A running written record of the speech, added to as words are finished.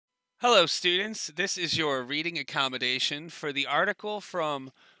Hello, students. This is your reading accommodation for the article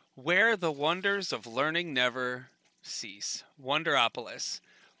from Where the Wonders of Learning Never Cease. Wonderopolis.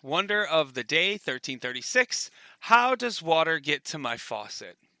 Wonder of the Day, 1336. How does water get to my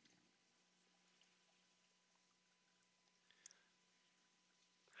faucet?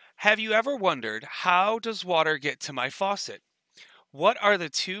 Have you ever wondered, how does water get to my faucet? What are the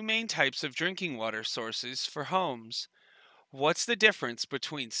two main types of drinking water sources for homes? What's the difference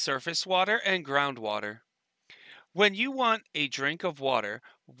between surface water and groundwater? When you want a drink of water,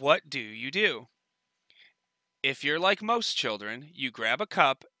 what do you do? If you're like most children, you grab a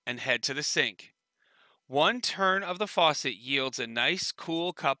cup and head to the sink. One turn of the faucet yields a nice,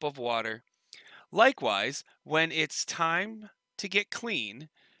 cool cup of water. Likewise, when it's time to get clean,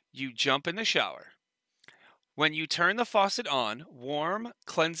 you jump in the shower. When you turn the faucet on, warm,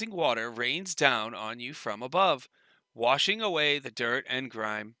 cleansing water rains down on you from above, washing away the dirt and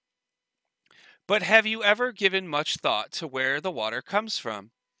grime. But have you ever given much thought to where the water comes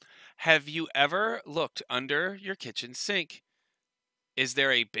from? Have you ever looked under your kitchen sink? Is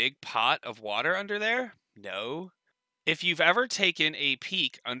there a big pot of water under there? No. If you've ever taken a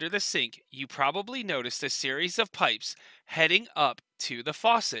peek under the sink, you probably noticed a series of pipes heading up to the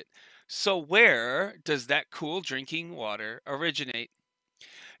faucet. So, where does that cool drinking water originate?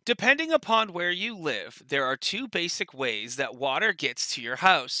 Depending upon where you live, there are two basic ways that water gets to your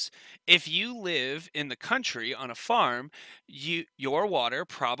house. If you live in the country on a farm, your water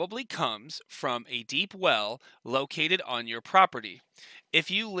probably comes from a deep well located on your property.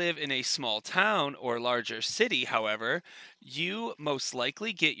 If you live in a small town or larger city, however, you most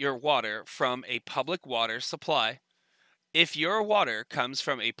likely get your water from a public water supply. If your water comes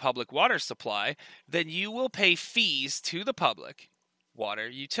from a public water supply, then you will pay fees to the public water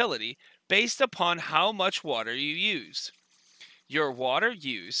utility based upon how much water you use. Your water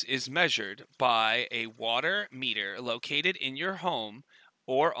use is measured by a water meter located in your home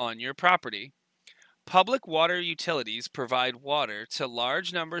or on your property. Public water utilities provide water to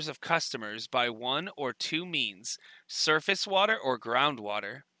large numbers of customers by one or two means: surface water or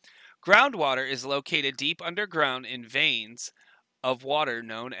groundwater. Groundwater is located deep underground in veins of water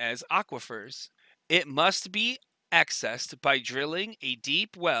known as aquifers. It must be accessed by drilling a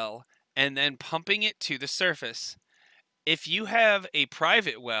deep well and then pumping it to the surface. If you have a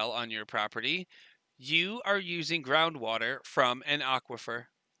private well on your property, you are using groundwater from an aquifer.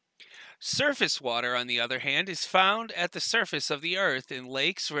 Surface water, on the other hand, is found at the surface of the earth in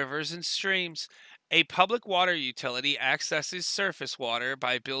lakes, rivers, and streams. A public water utility accesses surface water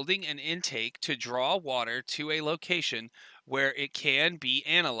by building an intake to draw water to a location where it can be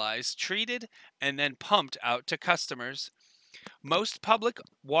analyzed, treated, and then pumped out to customers. Most public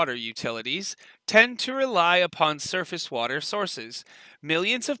water utilities tend to rely upon surface water sources.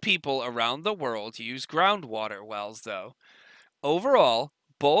 Millions of people around the world use groundwater wells, though. Overall,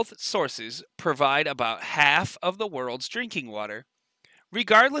 both sources provide about half of the world's drinking water.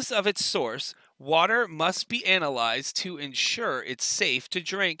 Regardless of its source, water must be analyzed to ensure it's safe to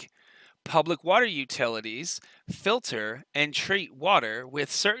drink. Public water utilities filter and treat water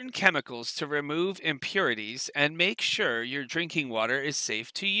with certain chemicals to remove impurities and make sure your drinking water is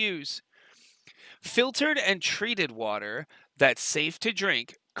safe to use. Filtered and treated water that's safe to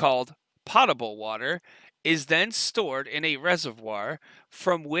drink, called potable water, is then stored in a reservoir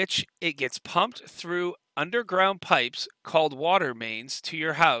from which it gets pumped through underground pipes called water mains to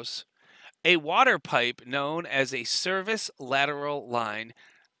your house. A water pipe, known as a service lateral line,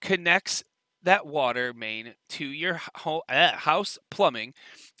 connects that water main to your house plumbing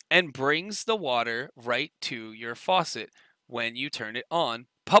and brings the water right to your faucet when you turn it on.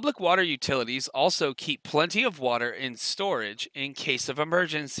 Public water utilities also keep plenty of water in storage in case of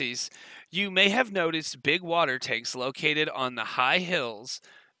emergencies. You may have noticed big water tanks located on the high hills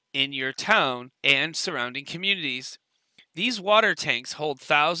in your town and surrounding communities. These water tanks hold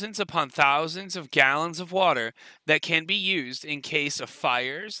thousands upon thousands of gallons of water that can be used in case of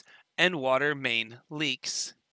fires and water main leaks.